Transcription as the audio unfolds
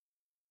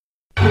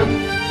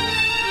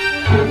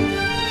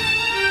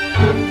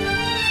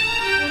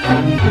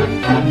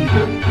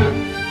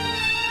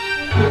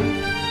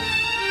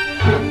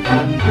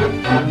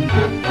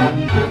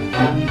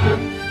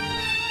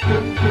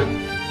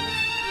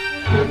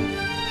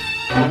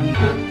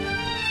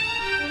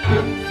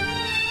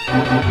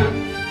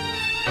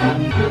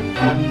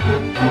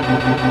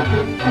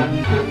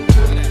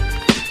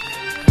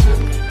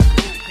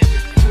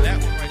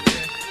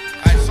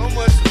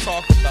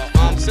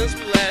Since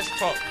we last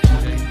talked,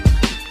 DJ,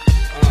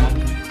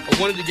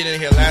 I wanted to get in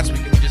here last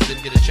week and we just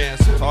didn't get a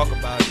chance to talk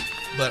about it.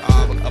 But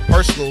a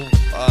personal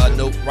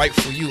note right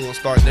for you, we'll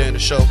start there in the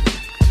show.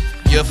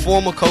 Your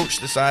former coach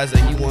decides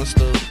that he wants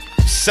to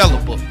sell a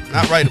book,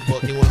 not write a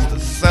book. He wants to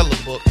sell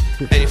a book,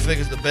 and he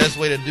figures the best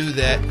way to do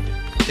that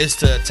is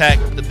to attack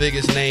the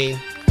biggest name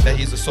that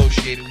he's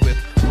associated with,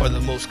 or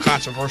the most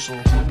controversial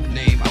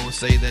name, I would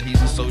say, that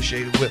he's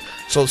associated with.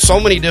 So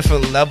many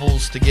different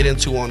levels to get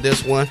into on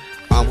this one.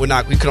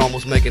 We could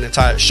almost make an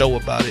entire show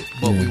about it,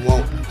 but we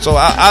won't. So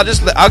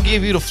I'll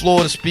give you the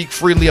floor to speak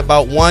freely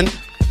about, one,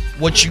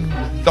 what you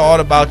thought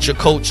about your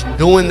coach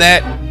doing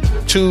that.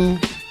 Two,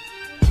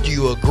 do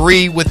you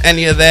agree with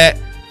any of that?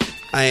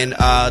 And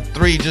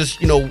three,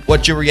 just,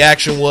 what your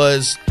reaction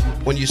was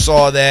when you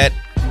saw that.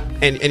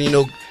 And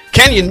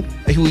Kenyon,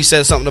 who he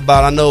said something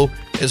about, I know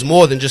is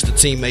more than just a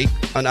teammate.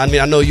 I mean,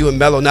 I know you and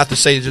Melo, not to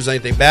say that there's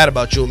anything bad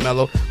about you and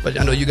Melo, but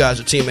I know you guys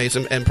are teammates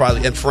and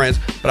probably friends.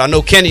 But I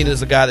know Kenyon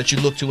is a guy that you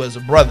look to as a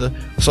brother.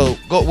 So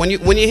when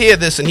you hear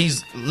this and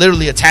he's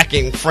literally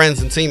attacking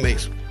friends and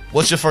teammates,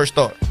 what's your first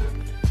thought?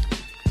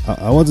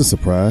 I wasn't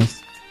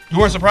surprised. You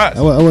weren't surprised?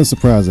 I wasn't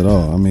surprised at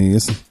all. I mean,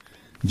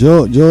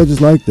 George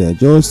is like that.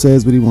 George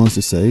says what he wants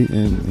to say,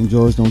 and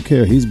George don't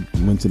care. He's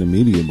went to the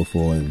media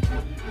before and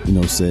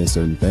said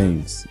certain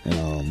things,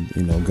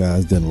 and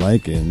guys didn't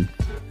like it, and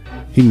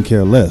he can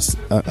care less.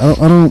 I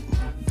don't.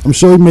 I'm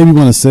sure he maybe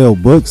want to sell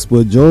books,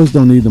 but George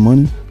don't need the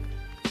money.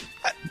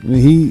 I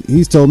mean,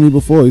 he's told me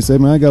before. He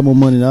said, "Man, I got more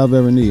money than I've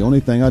ever need. Only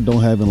thing I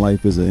don't have in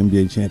life is an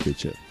NBA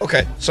championship."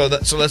 Okay, so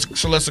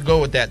let's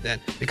go with that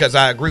then, because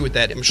I agree with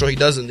that. I'm sure he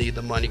doesn't need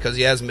the money because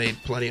he has made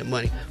plenty of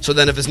money. So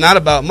then, if it's not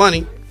about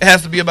money, it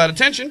has to be about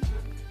attention.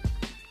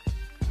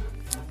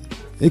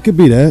 It could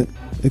be that.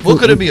 What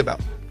could it be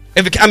about?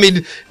 If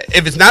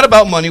it's not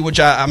about money, which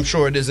I'm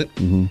sure it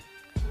isn't,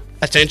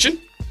 attention.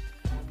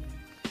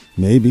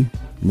 Maybe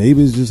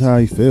it's just how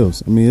he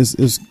feels. I mean,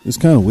 it's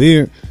kind of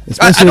weird.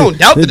 I don't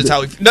doubt that it's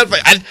how he feels.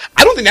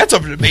 I don't think that's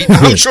up for debate.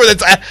 I'm sure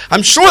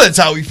that's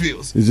how he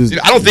feels. Just,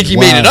 I don't think he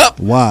made it up.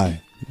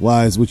 Why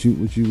is what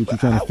you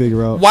trying to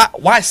figure out?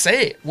 Why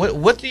say it?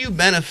 What do you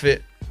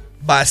benefit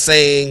by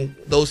saying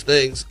those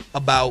things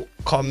about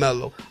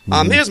Carmelo?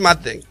 Here's my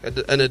thing,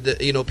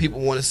 and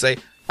people want to say,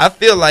 I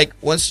feel like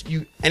once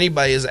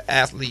anybody is an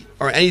athlete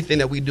or anything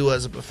that we do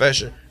as a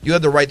profession, you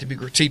have the right to be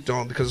critiqued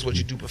on because it's what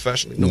you do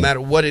professionally, no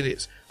matter what it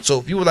is. So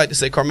if you would like to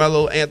say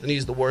Carmelo Anthony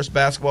is the worst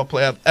basketball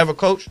player I've ever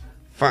coached,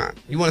 fine.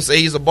 You want to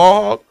say he's a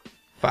ball hog?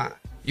 Fine.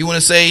 You want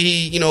to say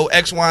he,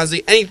 X, Y, and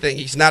Z, anything.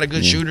 He's not a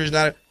good shooter, he's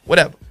not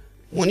whatever.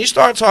 When you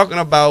start talking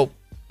about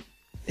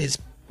his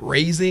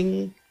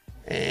raising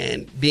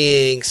and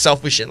being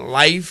selfish in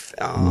life,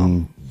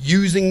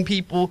 using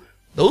people,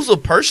 those are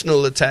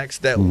personal attacks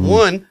that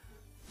one,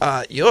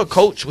 you're a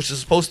coach, which is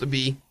supposed to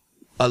be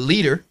a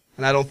leader,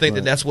 and I don't think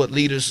that that's what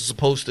leaders are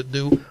supposed to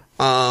do.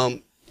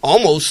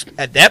 Almost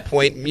at that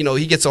point,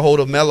 he gets a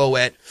hold of Melo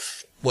at,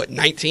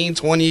 19,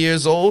 20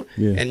 years old,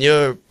 and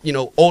you're,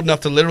 old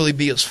enough to literally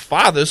be his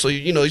father, so,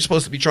 you're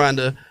supposed to be trying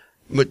to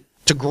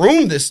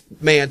groom this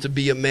man to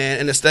be a man,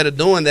 and instead of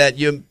doing that,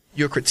 you're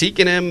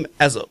critiquing him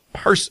as a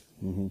person.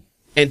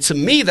 And to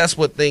me, that's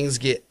what things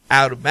get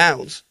out of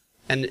bounds.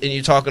 And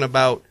you're talking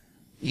about,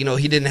 he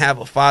didn't have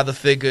a father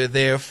figure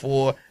there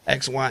for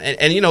X, Y,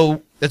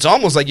 and it's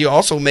almost like you're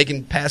also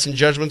passing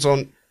judgments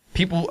on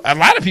a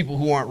lot of people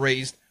who aren't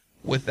raised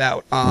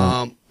without,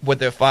 with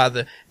their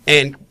father.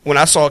 And when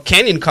I saw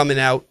Kenyon coming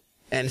out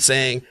and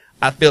saying,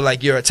 I feel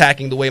like you're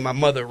attacking the way my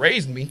mother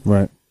raised me.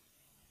 Right.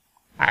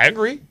 I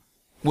agree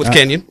with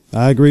Kenyon.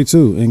 I agree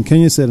too. And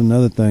Kenyon said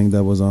another thing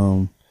that was,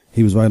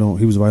 he was right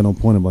on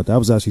point about that. I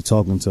was actually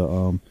talking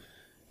to,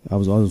 I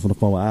was on the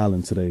phone with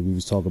Island today. We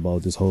was talking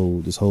about this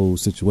whole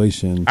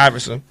situation.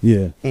 Iverson.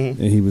 Yeah. And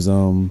he was,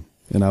 and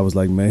I was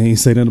like, man, he ain't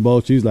say nothing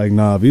about you. He's like,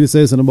 nah, if he'd have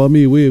said something about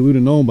me, we'd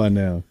have known by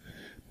now.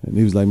 And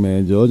he was like,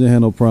 man, George didn't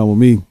have no problem with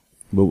me.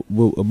 But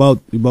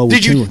about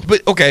did you?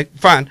 But okay,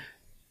 fine.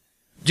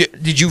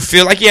 Did you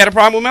feel like he had a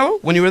problem with Melo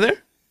when you were there?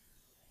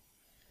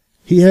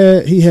 He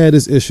had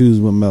his issues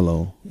with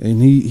Melo,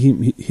 and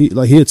he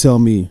like he'll tell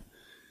me,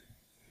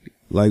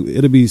 like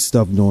it'll be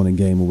stuff during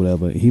the game or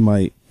whatever.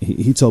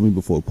 He told me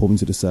before, pulled me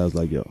to the side, was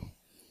like, yo,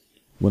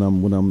 when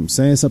I'm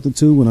saying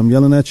something when I'm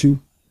yelling at you,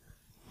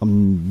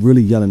 I'm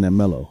really yelling at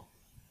Melo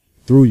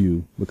through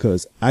you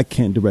because I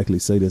can't directly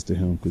say this to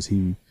him because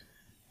he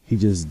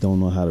just don't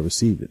know how to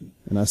receive it.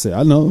 And I say,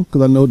 I know,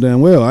 because I know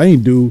damn well I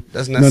ain't do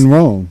nothing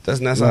wrong.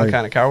 Doesn't that sound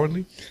kind of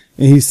cowardly?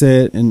 And he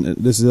said, and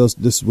this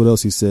is what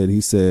else he said.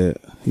 He said,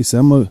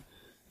 I'm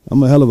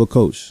a hell of a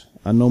coach.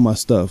 I know my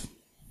stuff,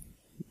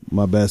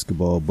 my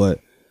basketball, but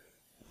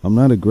I'm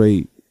not a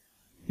great,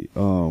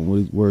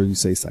 where you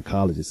say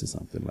psychologist or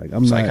something. Like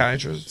I'm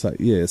psychiatrist.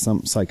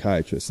 Some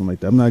psychiatrist, something like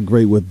that. I'm not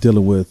great with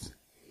dealing with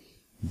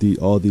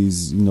all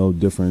these,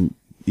 different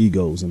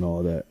egos and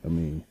all that. I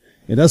mean,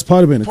 and that's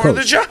part of being a coach. Part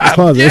of the job.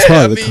 That's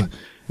part of it. And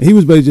he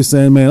was basically just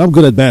saying, man, I'm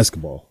good at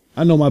basketball.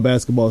 I know my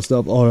basketball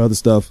stuff, all the other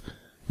stuff,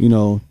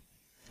 I'm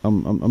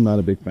not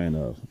a big fan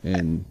of.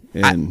 And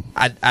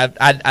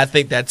I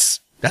think that's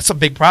a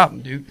big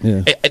problem, dude.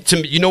 Yeah. To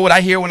me, you know what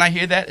I hear when I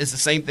hear that? It's the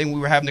same thing we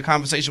were having the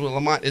conversation with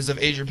Lamont is if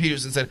Adrian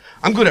Peterson said,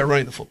 I'm good at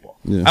running the football.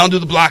 Yeah. I don't do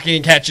the blocking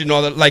and catching and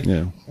all that. Like,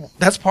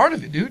 that's part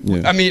of it, dude.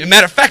 Yeah. I mean, a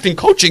matter of fact, in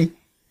coaching,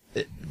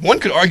 one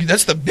could argue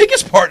that's the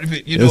biggest part of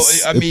it.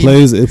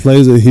 It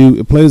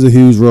plays a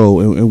huge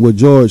role. And with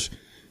George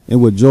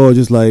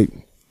is like,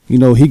 he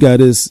got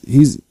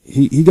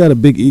he got a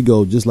big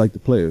ego just like the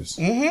players.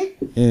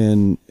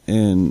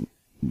 Mm-hmm.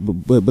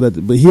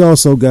 But he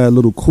also got a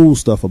little cool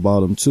stuff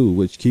about him too,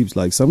 which keeps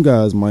like some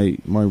guys might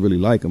really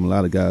like him. A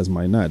lot of guys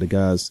might not. The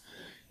guys,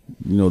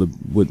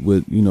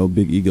 with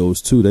big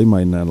egos too, they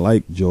might not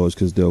like George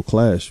because they'll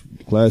clash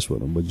with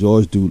him. But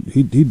George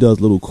he does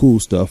little cool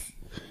stuff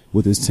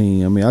with his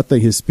team. I mean, I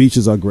think his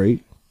speeches are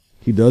great.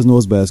 He does know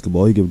his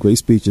basketball. He gives great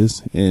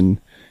speeches, and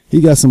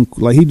he got some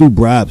he do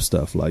bribe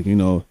stuff like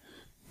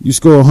you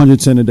score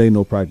 110 today,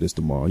 no practice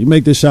tomorrow. You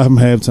make this shot from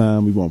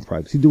halftime, we won't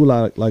practice. He do a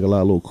lot of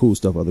little cool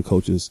stuff other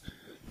coaches,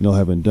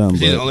 haven't done. Is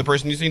he the only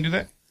person you've seen do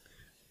that?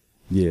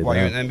 Yeah. While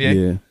you're in the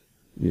NBA?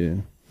 Yeah.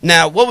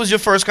 Now, what was your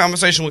first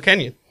conversation with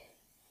Kenyon?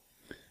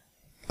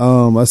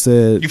 I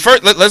said you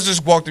first. Let's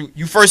just walk through.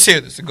 You first hear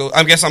this.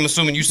 I'm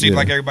assuming you see it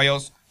like everybody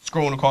else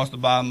scrolling across the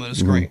bottom of the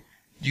screen.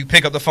 Mm-hmm. You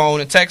pick up the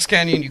phone and text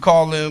Kenyon. You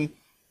call him.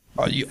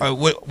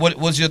 What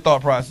was your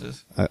thought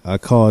process? I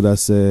called. I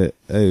said,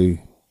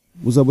 "Hey,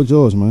 what's up with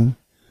George, man?"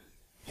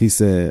 He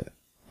said,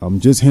 "I'm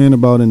just hearing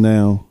about it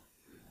now.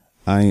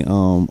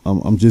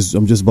 I'm just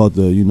about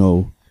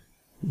to,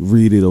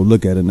 read it or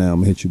look at it now. I'm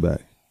gonna hit you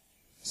back."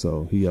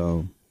 So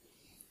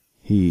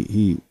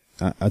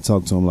I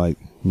talked to him like,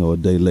 a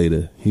day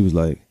later. He was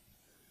like,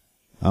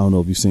 "I don't know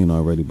if you've seen it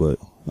already, but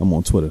I'm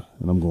on Twitter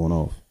and I'm going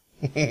off."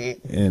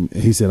 And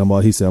he said, I'm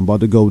about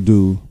to go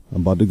do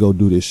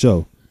this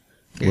show.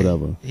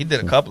 Whatever. He did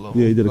a couple of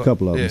them. Yeah, he did a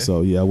couple of them.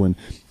 So I went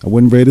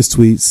and read his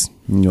tweets.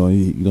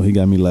 He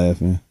got me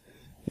laughing.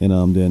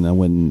 And then I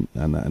went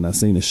and I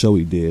seen the show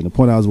he did. And the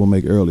point I was gonna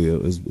make earlier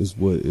is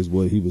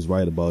what he was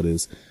right about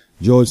is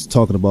George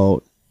talking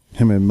about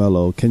him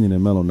and Kenyon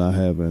and Melo not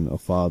having a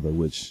father,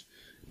 which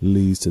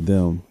leads to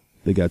them.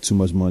 They got too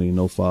much money,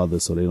 no father,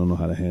 so they don't know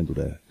how to handle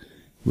that.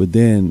 But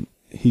then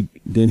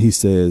he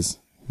says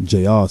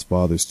JR's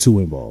father's too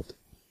involved.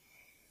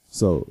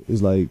 So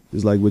it's like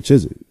which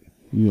is it?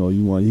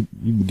 You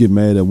get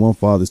mad at one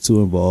father's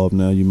too involved.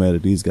 Now you mad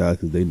at these guys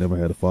because they never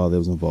had a father that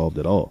was involved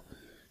at all.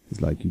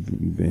 It's like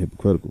you've been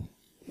hypocritical.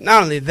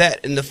 Not only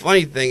that, and the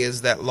funny thing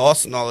is that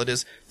lost in all of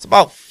this, it's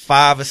about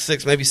 5 or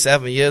 6, maybe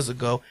 7 years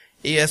ago,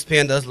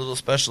 ESPN does a little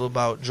special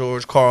about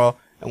George Karl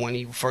and when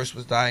he first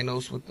was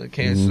diagnosed with the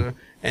cancer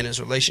and his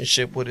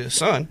relationship with his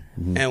son.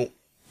 Mm-hmm. And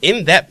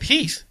in that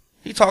piece,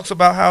 he talks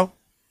about how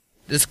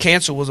this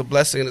cancer was a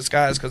blessing in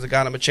disguise because it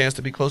got him a chance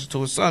to be closer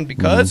to his son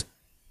because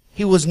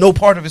he was no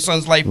part of his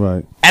son's life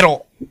at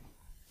all.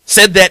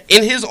 Said that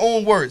in his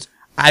own words,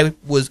 I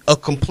was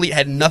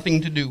had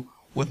nothing to do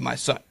with my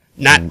son.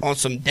 Not on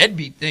some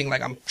deadbeat thing,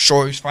 like I'm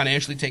sure he's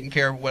financially taken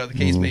care of, whatever the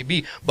case may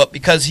be, but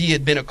because he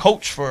had been a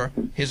coach for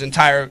his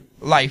entire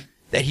life,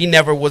 that he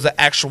never was an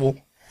actual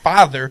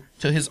father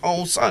to his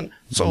own son.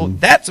 So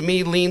that to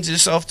me leans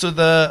itself to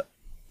the,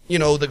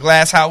 the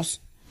glass house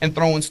and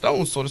throwing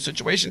stones sort of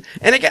situation.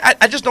 And again,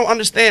 I just don't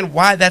understand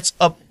why that's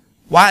up.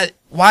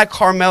 Why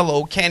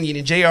Carmelo, Kenyon,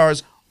 and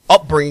JR's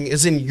upbringing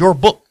is in your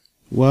book?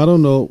 Well, I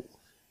don't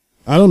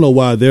know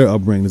why their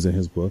upbringing is in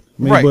his book.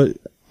 I mean,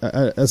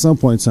 but at some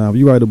point in time, if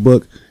you write a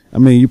book, I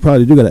mean, you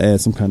probably do got to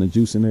add some kind of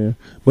juice in there.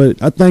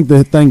 But I think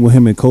the thing with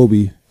him and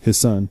Kobe, his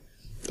son,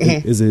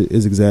 is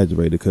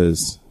exaggerated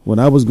because when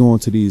I was going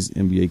to these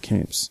NBA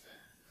camps,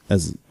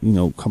 as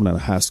coming out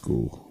of high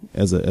school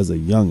as a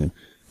youngin,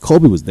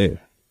 Kobe was there.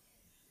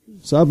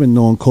 So I've been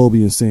knowing Kobe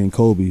and seeing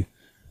Kobe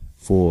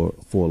for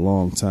a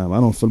long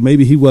time.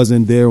 Maybe he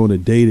wasn't there on a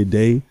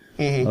day-to-day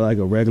like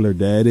a regular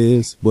dad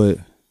is, but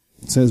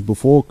since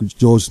before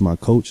George was my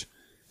coach,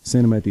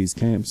 seeing him at these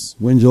camps,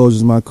 when George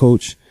was my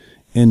coach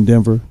in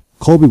Denver,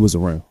 Kobe was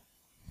around.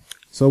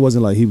 So it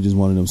wasn't like he was just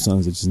one of them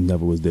sons that just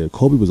never was there.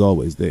 Kobe was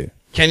always there.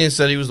 Kenyon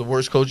said he was the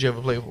worst coach you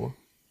ever played for.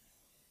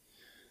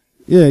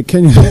 Yeah,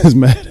 Kenyon was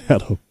mad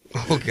at him.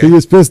 Okay. He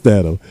was pissed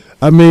at him.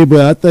 I mean,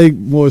 but I think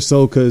more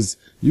so because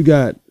you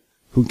got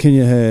who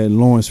Kenyon had,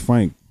 Lawrence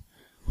Frank,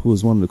 who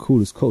was one of the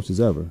coolest coaches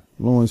ever.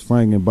 Lawrence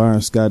Frank and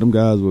Byron Scott, them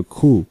guys were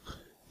cool.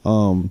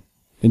 And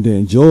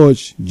then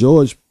George,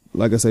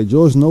 like I say,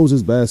 George knows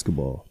his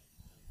basketball,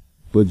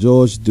 but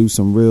George do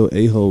some real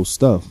a-hole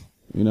stuff.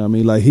 You know what I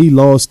mean? Like he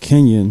lost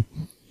Kenyon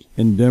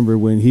in Denver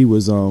when he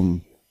was,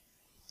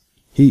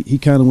 he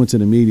kind of went to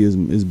the media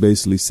and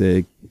basically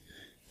said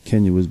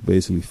Kenyon was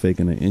basically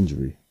faking an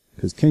injury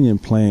because Kenyon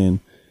playing,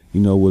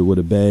 with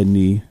a bad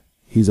knee.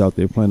 He's out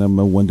there playing. I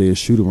remember one day a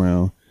shoot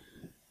around.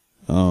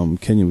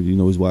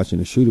 Kenyon, was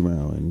watching a shoot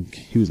around, and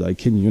he was like,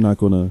 Kenyon, you're not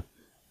gonna,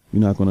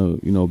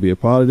 be a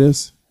part of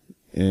this.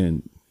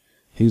 And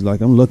he's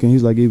like, I'm looking.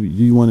 He's like, do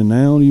you want it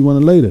now or do you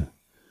want it later?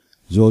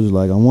 George was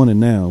like, I want it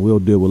now. We'll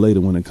deal with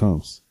later when it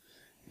comes.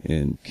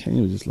 And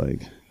Kenyon was just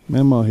like,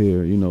 man, I'm out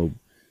here,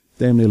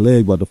 damn near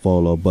leg about to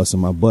fall off, busting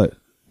my butt,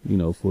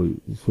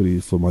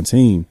 for my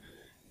team.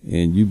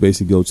 And you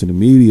basically go to the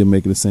media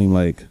making it seem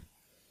like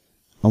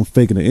I'm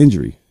faking an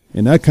injury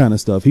and that kind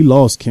of stuff. He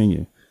lost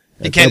Kenyon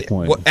at that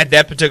point. At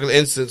that particular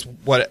instance,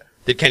 what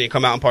did Kenyon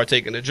come out and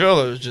partake in the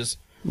drill, or was just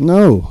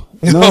no?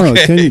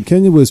 Okay.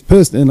 Kenyon was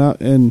pissed,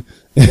 and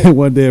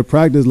one day at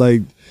practice,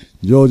 like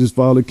George just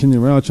followed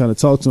Kenyon around trying to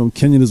talk to him.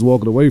 Kenyon is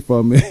walking away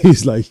from him.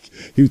 He's like,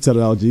 he was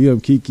telling our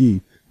GM,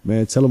 Kiki,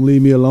 man, tell him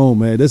leave me alone,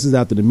 man. This is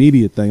after the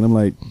media thing. And I'm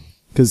like,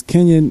 because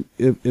Kenyon,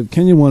 if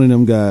Kenyon one of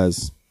them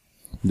guys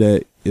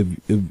that if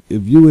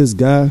you his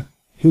guy,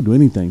 he'll do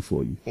anything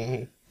for you.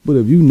 Mm-hmm. But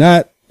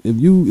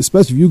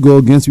especially if you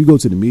go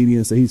to the media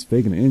and say he's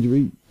faking an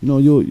injury,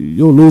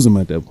 you'll lose him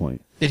at that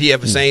point. Did he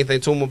ever say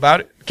anything to him about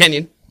it?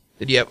 Kenyon,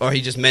 or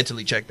he just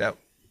mentally checked out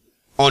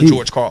on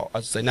George Karl? I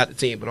should say not the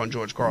team, but on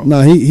George Karl.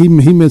 No, he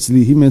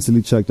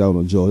mentally checked out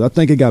on George. I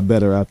think it got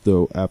better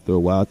after a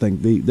while. I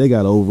think they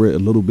got over it a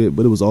little bit,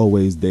 but it was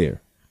always there.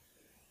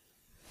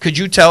 Could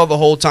you tell the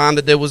whole time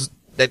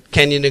that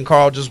Kenyon and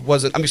Karl just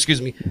wasn't?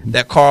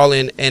 That Karl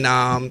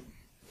and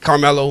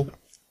Carmelo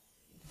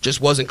just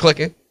wasn't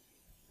clicking,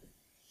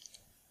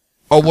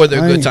 or were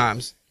there good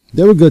times?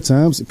 There were good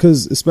times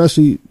because,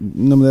 especially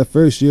that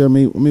first year. I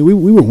mean, we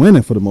were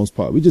winning for the most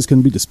part. We just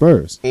couldn't beat the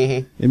Spurs,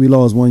 and we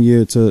lost one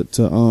year to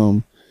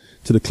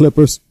the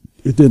Clippers.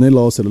 And then they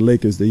lost to the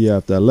Lakers the year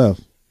after I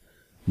left.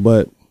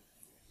 But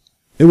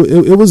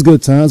it was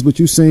good times. But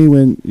you seen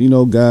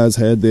when guys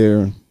had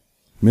their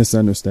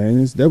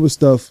misunderstandings. There was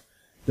stuff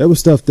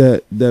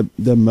that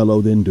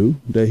Melo didn't do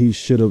that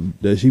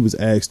he was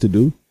asked to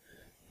do.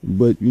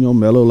 But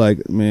Melo,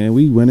 like, man,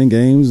 we winning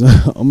games.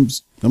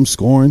 I'm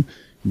scoring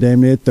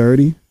damn near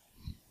 30.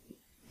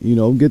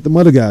 Get the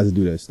other guys to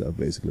do that stuff,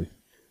 basically.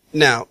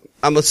 Now,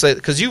 I'm going to say,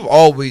 because you've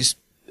always,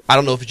 I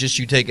don't know if it's just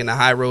you taking the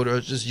high road or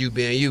it's just you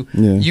being you,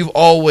 you've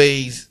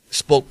always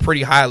spoke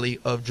pretty highly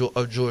of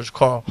George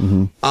Karl.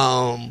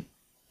 Mm-hmm.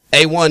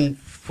 A1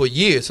 for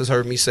years has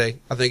heard me say,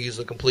 I think he's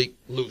a complete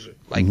loser,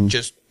 like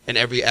just in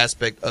every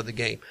aspect of the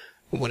game.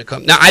 When it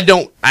comes now,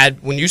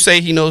 when you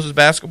say he knows his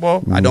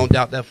basketball, I don't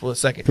doubt that for a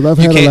second. Because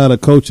I've had a lot of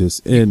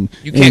coaches, and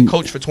you can't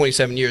coach for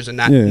 27 years and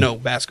not know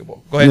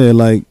basketball. Go ahead. Yeah,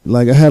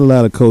 like I had a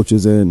lot of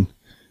coaches, and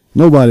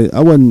I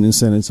wasn't in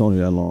San Antonio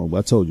that long, but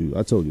I told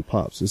you,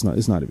 Pops, it's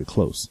not even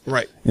close.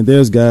 Right. And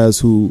there's guys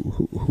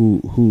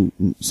who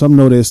some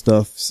know their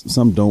stuff,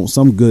 some don't.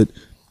 Some good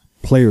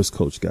players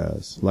coach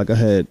guys. Like I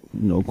had,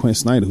 Quinn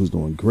Snyder, who's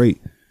doing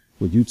great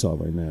with Utah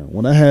right now.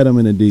 When I had him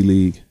in the D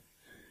League,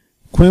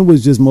 Quinn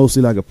was just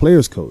mostly like a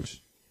player's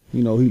coach.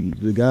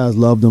 The guys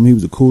loved him. He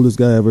was the coolest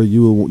guy ever.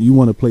 You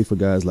want to play for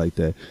guys like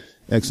that.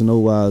 X and O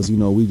wise,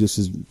 we just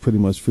is pretty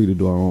much free to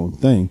do our own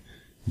thing.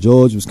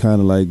 George was kind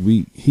of like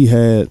he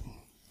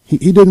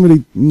didn't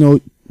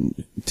really,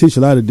 teach a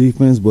lot of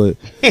defense, but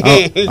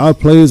our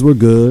players were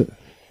good.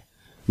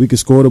 We could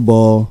score the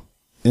ball.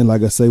 And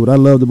like I say, what I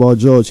loved about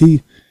George,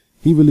 he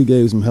really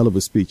gave some hell of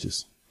a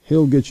speeches.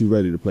 He'll get you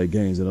ready to play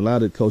games. And a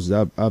lot of the coaches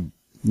I've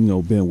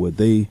been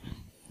with,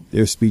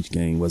 their speech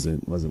game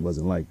wasn't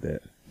like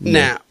that.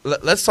 Now,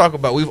 let's talk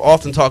about, we've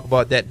often talked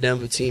about that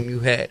Denver team you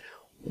had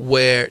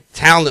where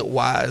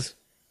talent-wise,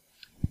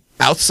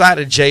 outside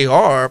of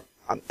JR,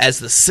 as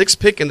the sixth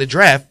pick in the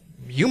draft,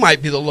 you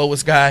might be the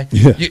lowest guy.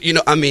 Yeah.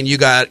 You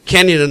got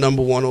Kenyon the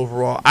number 1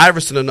 overall,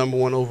 Iverson the number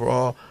 1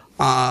 overall,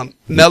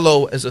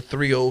 Melo as a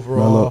 3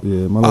 overall.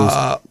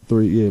 Melo's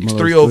 3. Yeah, Melo's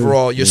 3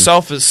 overall.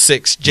 Yourself is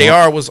 6.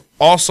 JR was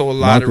also a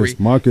lottery.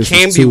 Marcus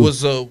Camby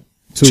was a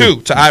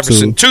 2 to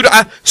Iverson. 2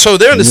 to so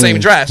they're in the same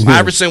draft. Yeah.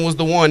 Iverson was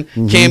the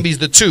 1. Camby's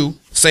the 2.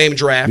 Same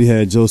draft. We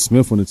had Joe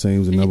Smith on the team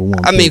was the number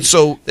 1.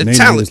 So the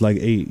talent is like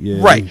 8.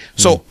 Yeah, right.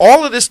 So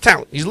all of this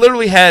talent, he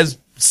literally has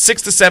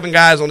 6 to 7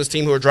 guys on his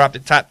team who are dropped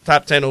at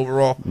top 10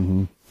 overall.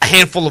 Mm-hmm. A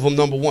handful of them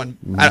number 1.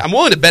 Mm-hmm. I'm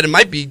willing to bet it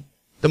might be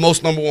the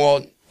most number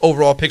 1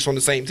 overall picks on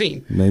the same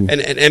team in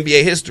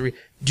NBA history.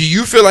 Do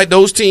you feel like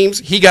those teams,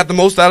 he got the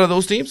most out of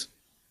those teams?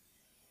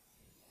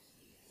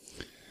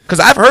 Because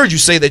I've heard you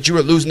say that you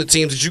were losing the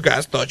teams that you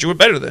guys thought you were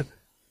better than.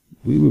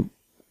 We were,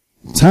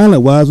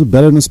 talent-wise, we're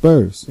better than the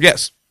Spurs.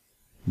 Yes.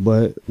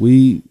 But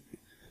we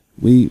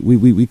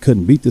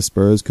couldn't beat the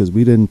Spurs because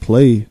we didn't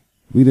play.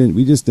 They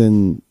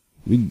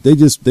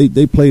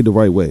played the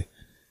right way.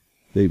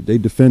 They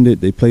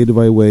defended, they played the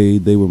right way.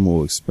 They were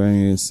more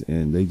experienced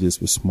and they just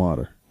were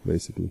smarter,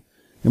 basically,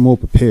 and more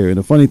prepared. And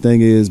the funny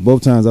thing is,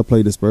 both times I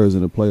played the Spurs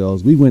in the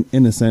playoffs, we went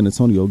into San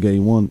Antonio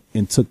game 1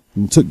 and took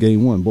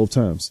game 1 both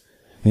times.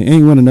 And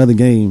ain't won another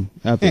game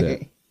after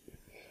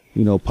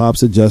that.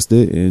 Pops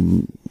adjusted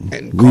and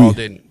Karl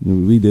didn't.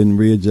 We didn't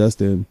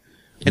readjust and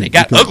it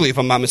got ugly, if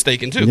I'm not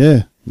mistaken, too.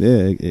 Yeah,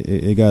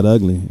 it got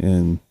ugly,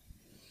 and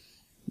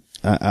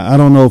I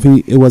don't know if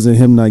it wasn't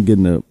him not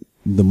getting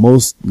the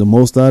most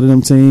out of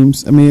them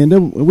teams. I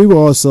mean, we were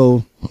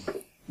also,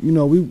 you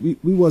know, we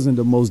wasn't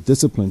the most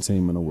disciplined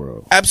team in the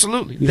world.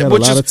 Absolutely. We had a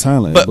lot of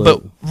talent.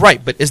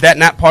 But is that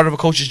not part of a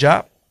coach's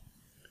job?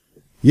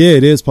 Yeah,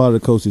 it is part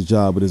of the coach's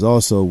job, but it's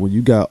also when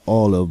you got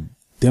all of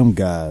them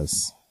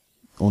guys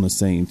on the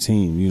same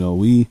team. You know,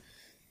 we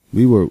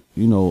were,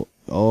 you know,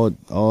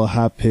 all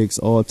high picks,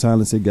 all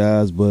talented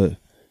guys, but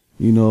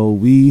you know,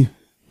 we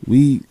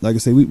like I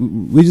say,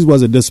 we just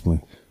wasn't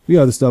disciplined. We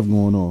had other stuff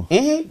going on,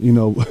 you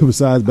know,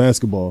 besides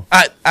basketball.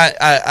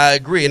 I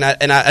agree, and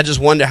I just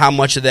wonder how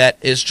much of that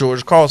is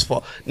George Karl's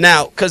fault.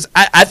 Now, because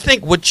I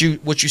think what you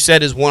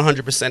said is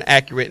 100%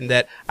 accurate, in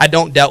that I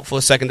don't doubt for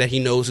a second that he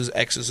knows his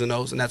X's and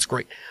O's, and that's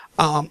great.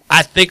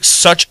 I think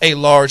such a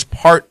large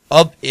part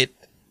of it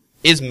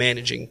is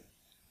managing.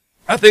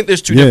 I think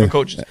there's two different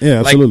coaches. Yeah,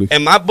 absolutely. Like,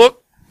 in my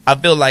book, I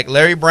feel like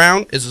Larry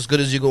Brown is as good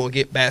as you're going to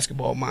get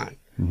basketball mind.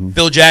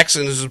 Phil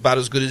Jackson is about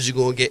as good as you're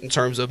going to get in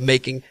terms of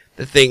making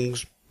the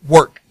things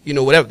work, you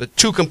know, whatever. The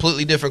two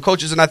completely different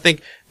coaches, and I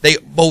think they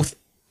both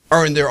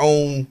earn their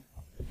own.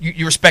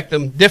 You respect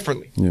them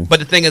differently, but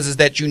the thing is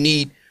that you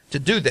need to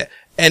do that.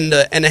 And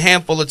a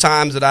handful of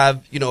times that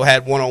I've, you know,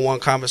 had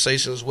one-on-one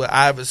conversations with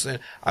Iverson,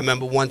 I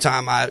remember one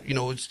time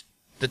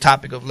the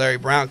topic of Larry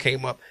Brown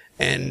came up,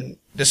 and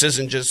this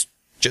isn't just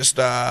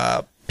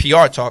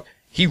PR talk.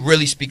 He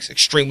really speaks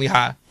extremely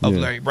high of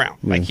Larry Brown.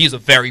 Like, he's a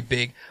very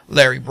big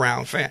Larry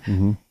Brown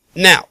fan.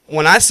 Now,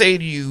 when I say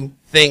to you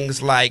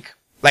things like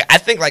I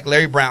think like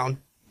Larry Brown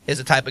is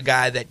the type of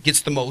guy that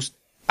gets the most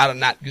out of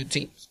not good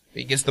teams.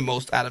 He gets the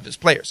most out of his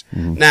players.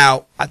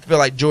 Now, I feel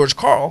like George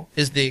Karl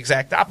is the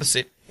exact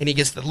opposite, and he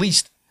gets the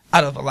least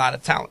out of a lot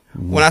of talent.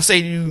 When I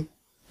say to you,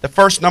 the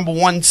first number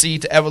 1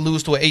 seed to ever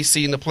lose to an 8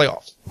 seed in the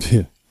playoffs,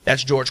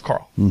 that's George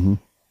Karl.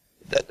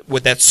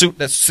 With that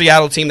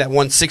Seattle team that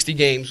won 60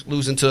 games,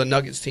 losing to a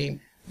Nuggets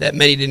team that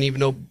many didn't even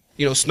know,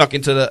 you know, snuck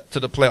into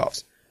the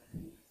playoffs.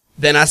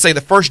 Then I say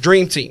the first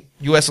Dream Team,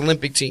 U.S.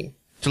 Olympic team,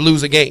 to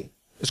lose a game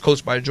is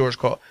coached by George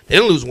Karl. They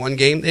didn't lose 1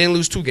 game. They didn't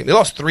lose 2 games. They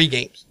lost 3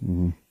 games.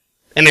 And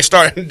they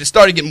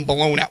started getting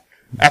blown out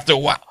after a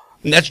while.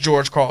 And that's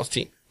George Karl's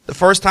team. The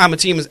first time a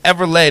team has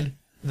ever led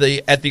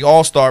at the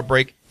All-Star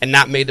break and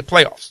not made the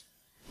playoffs,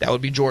 that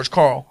would be George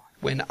Karl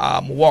when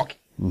Milwaukee.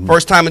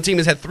 First time a team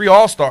has had 3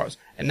 All-Stars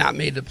and not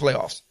made the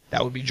playoffs,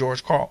 that would be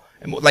George Karl.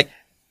 And like,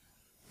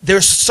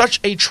 there's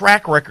such a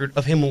track record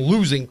of him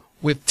losing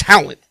with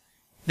talent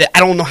that I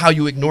don't know how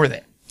you ignore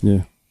that.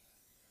 Yeah.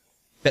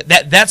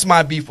 That's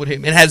my beef with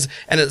him. And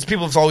as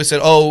people have always said,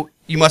 oh,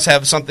 you must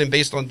have something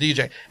based on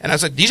DJ. And I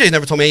said, DJ's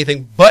never told me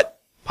anything but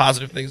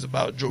positive things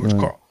about George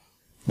Karl.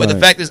 But the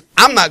fact is,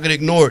 I'm not going to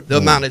ignore the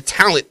amount of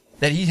talent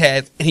that he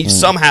has, and he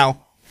somehow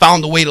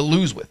found a way to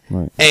lose with.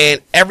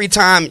 And every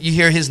time you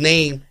hear his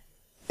name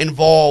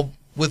involved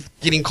with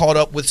getting caught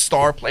up with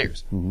star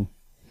players,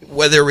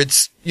 whether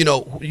it's, you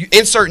know, you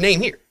insert name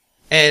here,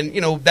 and,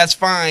 you know, that's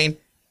fine.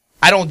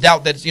 I don't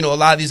doubt that, you know, a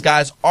lot of these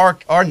guys are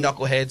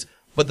knuckleheads,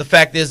 but the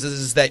fact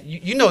is that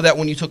you know that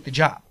when you took the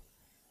job.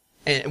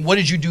 And what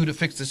did you do to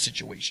fix the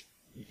situation?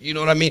 You know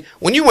what I mean?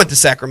 When you went to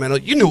Sacramento,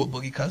 you knew what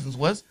Boogie Cousins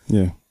was.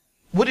 Yeah.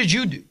 What did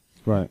you do?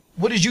 Right.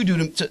 What did you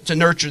do to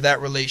nurture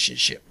that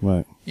relationship?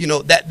 Right. You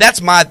know,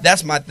 that's my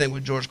thing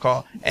with George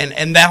Karl.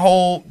 And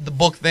that the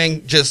book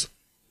thing, just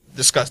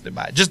disgusted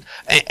by it. Just,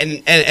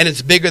 and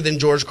it's bigger than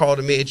George Karl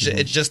to me.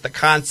 It's just the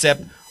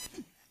concept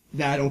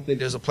that I don't think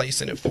there's a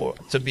place in it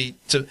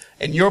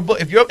in your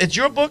book. If it's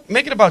your book,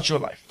 make it about your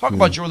life. Talk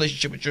about your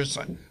relationship with your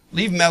son.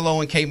 Leave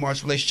Melo and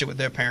Kmart's relationship with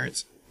their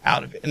parents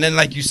out of it. And then,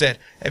 like you said,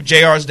 if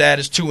JR's dad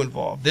is too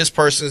involved, this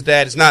person's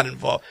dad is not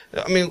involved.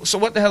 I mean, so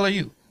what the hell are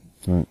you?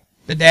 Right.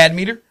 The dad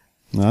meter?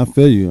 No, I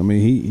feel you. I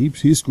mean,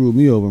 he screwed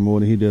me over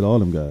more than he did all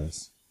them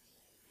guys.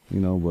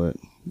 You know, but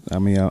I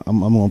mean, I'm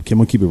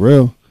gonna keep it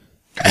real.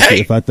 Hey.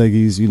 If I think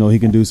he's, you know, he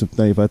can do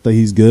something. If I think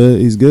he's good,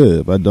 he's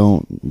good. If I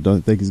don't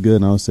think he's good,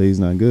 and I don't say he's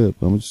not good.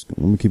 But I'm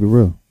gonna keep it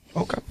real.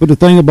 Okay. But the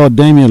thing about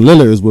Damian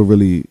Lillard is what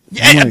really.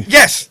 Like,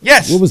 yes.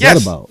 What was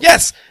that about?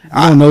 Yes. You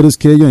don't know this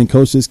kid. You ain't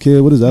coached this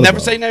kid. What is that never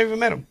about? Say never even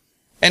met him.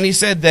 And he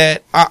said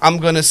that I'm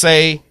gonna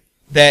say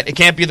that it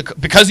can't be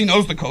because he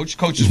knows the coach.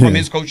 Coach is from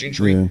his coaching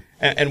tree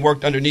and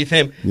worked underneath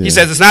him. Yeah. He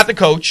says it's not the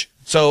coach.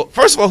 So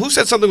first of all, who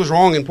said something was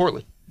wrong in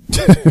Portland?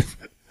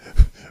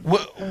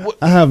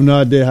 I have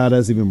no idea how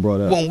that's even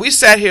brought up. When we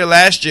sat here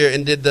last year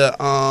and did the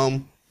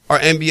our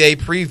NBA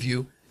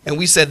preview, and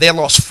we said they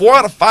lost 4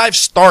 out of 5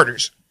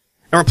 starters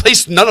and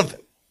replaced none of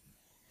them,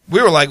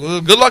 we were like, well,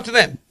 good luck to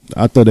them.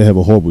 I thought they have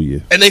a horrible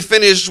year. And they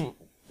finished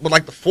with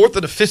like the 4th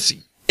or the 5th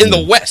seed in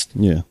the West.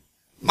 Yeah.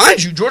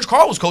 Mind you, George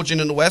Karl was coaching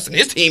in the West, and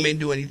his team ain't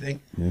do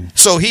anything. Yeah.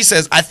 So he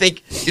says, I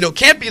think, you know,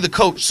 can't be the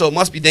coach, so it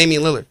must be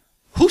Damian Lillard.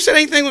 Who said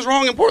anything was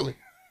wrong in Portland?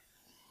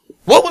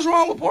 What was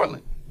wrong with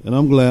Portland? And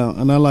I'm glad,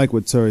 and I like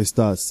what Terry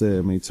Stotts said.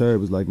 I mean, Terry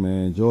was like,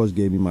 man, George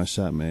gave me my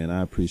shot, man.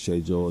 I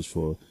appreciate George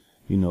for,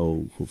 you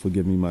know, for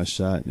giving me my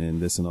shot and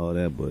this and all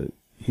that, but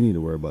he need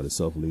to worry about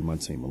himself and leave my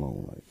team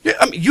alone. Like, yeah,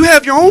 I mean, you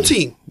have your own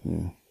team.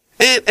 Yeah.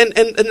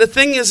 And the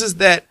thing is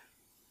that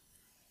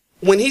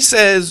when he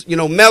says,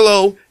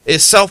 Melo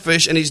is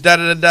selfish and he's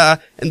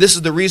da-da-da-da, and this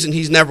is the reason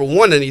he's never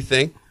won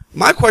anything,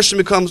 my question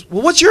becomes,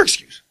 well, what's your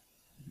excuse?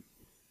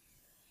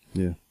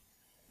 Yeah.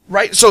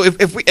 Right? So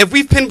if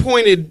we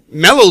pinpointed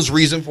Melo's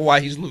reason for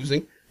why he's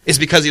losing is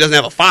because he doesn't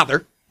have a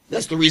father,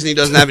 that's the reason he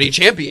doesn't have any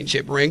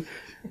championship ring.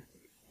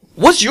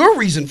 What's your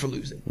reason for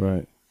losing?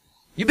 Right.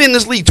 You've been in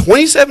this league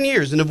 27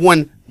 years and have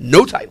won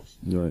no titles.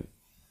 Right.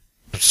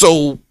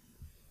 So,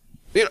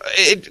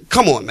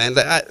 come on, man.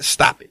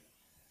 Stop it.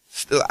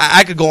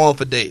 I could go on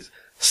for days.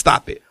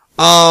 Stop it.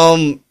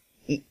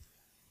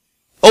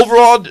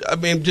 Overall, I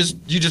mean,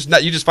 you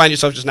just find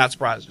yourself just not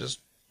surprised.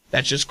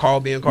 That's just Karl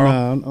being Karl.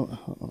 Nah,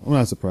 I'm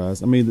not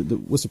surprised. I mean,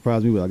 what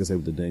surprised me, like I said,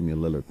 with the Damian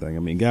Lillard thing.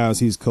 I mean, guys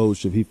he's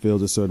coached, if he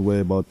feels a certain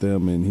way about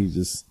them and he's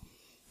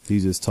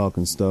just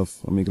talking stuff.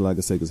 I mean, like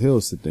I said, because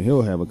he'll sit there,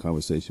 he'll have a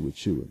conversation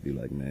with you and be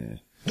like, man,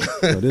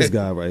 this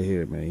guy right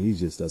here, man, he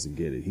just doesn't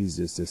get it. He's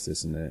just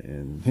this and that,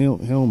 and he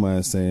don't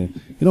mind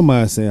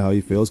saying how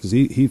he feels, because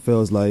he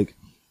feels like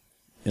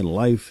in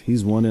life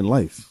he's won in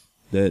life.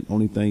 That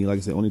only thing, like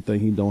I said, only thing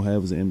he don't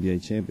have is an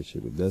NBA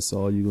championship. If that's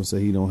all you gonna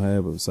say he don't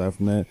have, aside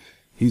from that,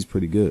 he's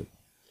pretty good.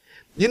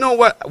 You know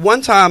what?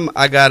 One time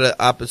I got an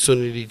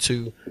opportunity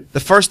the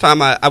first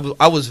time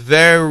I was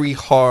very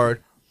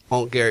hard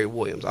on Gary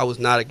Williams. I was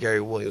not a Gary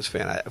Williams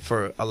fan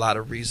for a lot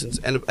of reasons.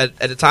 And at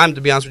the time,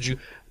 to be honest with you,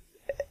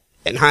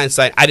 in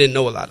hindsight, I didn't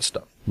know a lot of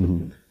stuff.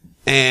 Mm-hmm.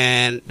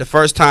 And the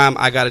first time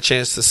I got a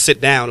chance to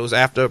sit down, it was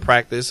after a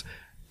practice,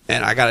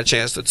 and I got a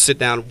chance to sit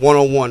down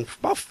one-on-one for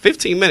about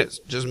 15 minutes.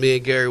 Just me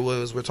and Gary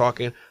Williams were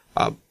talking.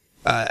 We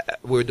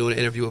were doing an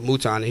interview with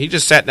Mutan, and he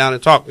just sat down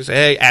and talked. He said,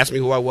 hey, ask me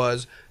who I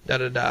was,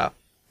 da-da-da.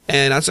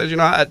 And I said,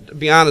 to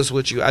be honest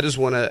with you, I just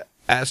want to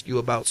ask you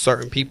about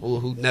certain people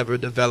who never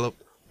developed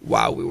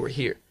while we were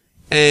here.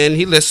 And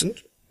he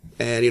listened,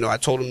 and, I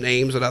told him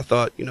names that I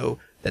thought,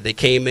 that they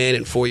came in,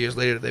 and 4 years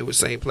later they were the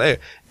same player.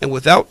 And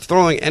without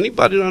throwing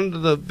anybody under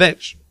the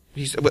bench,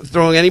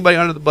 throwing anybody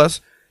under the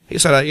bus, he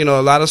said,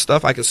 a lot of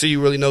stuff, I can see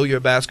you really know your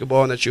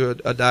basketball and that you're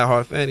a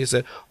diehard fan. He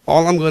said,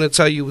 all I'm going to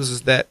tell you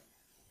is that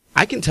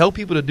I can tell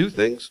people to do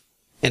things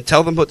and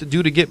tell them what to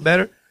do to get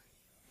better,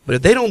 but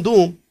if they don't do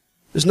them,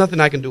 there's nothing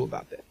I can do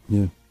about that.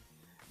 Yeah.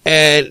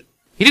 And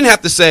he didn't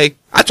have to say,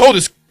 I told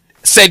this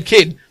said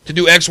kid to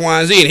do X, Y,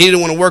 and Z, and he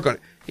didn't want to work on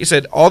it. He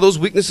said, all those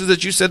weaknesses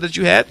that you said that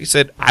you had, he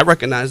said, I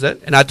recognize that,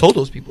 and I told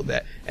those people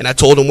that, and I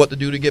told them what to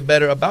do to get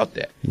better about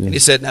that. Yeah. And he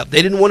said, now, if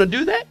they didn't want to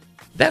do that,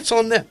 that's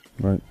on them.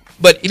 Right.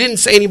 But he didn't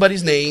say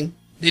anybody's name.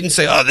 Didn't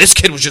say, oh, this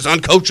kid was just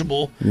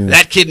uncoachable. Yeah.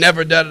 That kid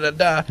never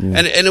da-da-da-da. Yeah.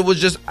 And it was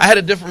just, I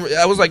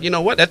was like, you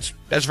know what, that's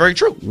very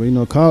true.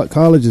 Well,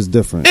 college is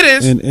different. It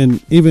is.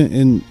 And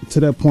even to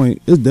that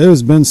point,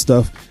 there's been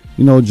stuff,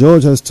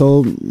 George has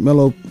told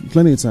Melo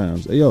plenty of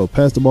times, hey, yo,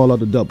 pass the ball out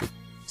the double.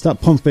 Stop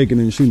pump faking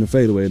and shooting the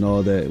fadeaway and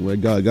all that where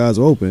guys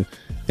are open.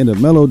 And if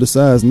Melo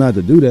decides not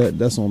to do that,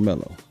 that's on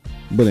Melo.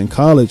 But in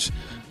college,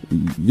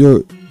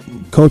 your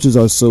coaches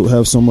have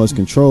so much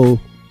control.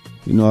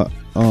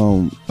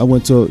 I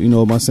went to,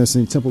 my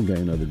Cincinnati Temple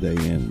game the other day,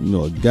 and,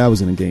 a guy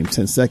was in the game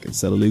 10 seconds,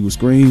 set a legal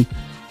screen.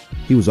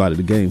 He was out of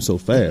the game so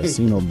fast.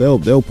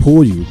 They'll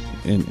pull you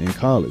in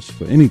college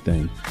for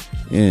anything.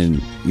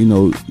 And,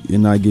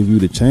 and not give you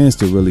the chance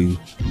to really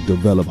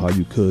develop how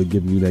you could,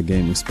 giving you that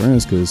game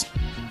experience, because,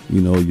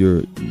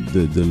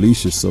 the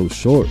leash is so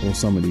short on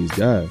some of these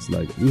guys.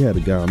 Like, we had a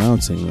guy on our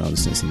team when I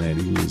was in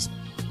Cincinnati who was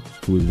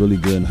really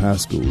good in high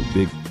school,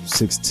 big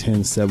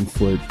 6'10", 7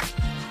 foot.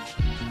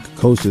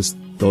 Coach just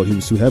thought he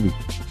was too heavy.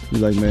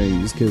 He's like,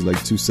 man, this kid's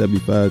like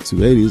 275,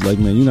 280. He's like,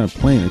 man, you're not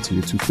playing until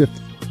you're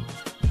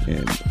 250.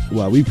 And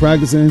while we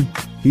practicing,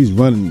 he's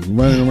running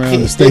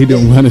around the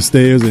stadium, running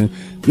stairs. And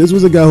this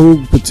was a guy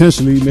who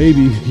potentially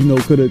maybe,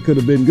 could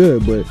have been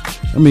good. But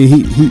I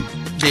mean,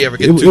 did he ever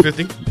get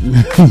 250?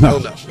 No,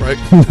 right?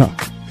 No.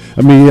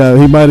 I mean,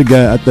 he might have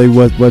got, I think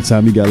what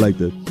time he got like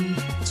the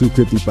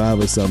 255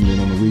 or something.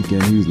 And on the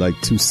weekend, he was like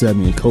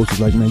 270. And coach was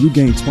like, man, you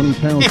gained 20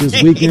 pounds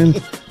this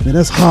weekend. Man,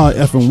 that's hard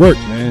effing work,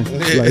 man.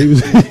 Like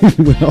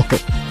he went off.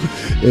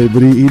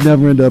 But he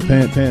never ended up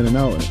panning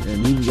out.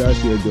 And he was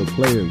actually a good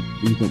player.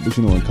 But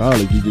in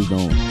college, you just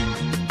don't,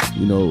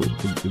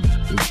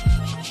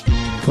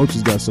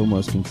 coaches got so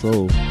much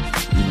control.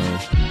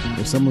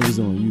 If some of it's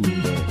on you,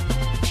 but,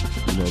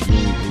 if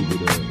you